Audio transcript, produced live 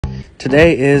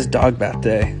Today is dog bath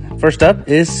day. First up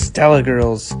is Stella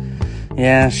Girls.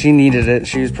 Yeah, she needed it.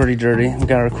 She was pretty dirty. We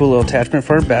got her a cool little attachment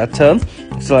for her bathtub.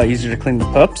 It's a lot easier to clean the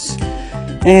pups.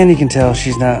 And you can tell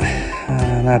she's not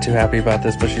too happy about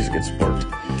this, but she's a good sport.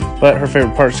 But her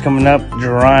favorite part's coming up,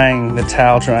 drying the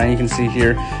towel drying. You can see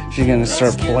here, she's gonna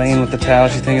start playing with the towel.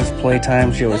 She thinks it's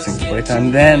playtime. She always thinks it's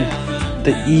playtime. Then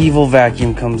the evil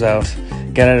vacuum comes out.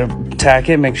 Gotta attack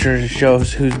it, make sure it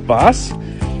shows who's boss.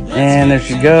 And there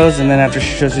she goes. And then after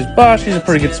she shows who's boss, she's a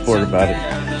pretty good sport about it.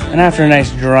 And after a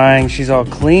nice drying, she's all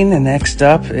clean. And next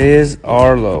up is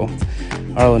Arlo.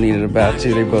 Arlo needed a bath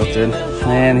too, they both did.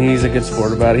 And he's a good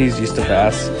sport about it. He's used to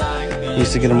baths. He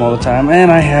used to get them all the time.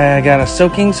 And I got a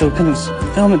soaking, so couldn't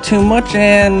film it too much.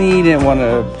 And he didn't want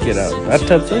to get out of the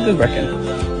bathtub, so he goes back in.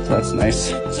 So that's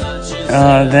nice.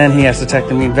 Then he has to attack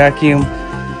the mean vacuum.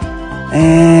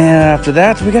 And after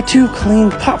that, we got two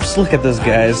clean pups. Look at those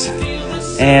guys.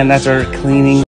 And that's our cleaning.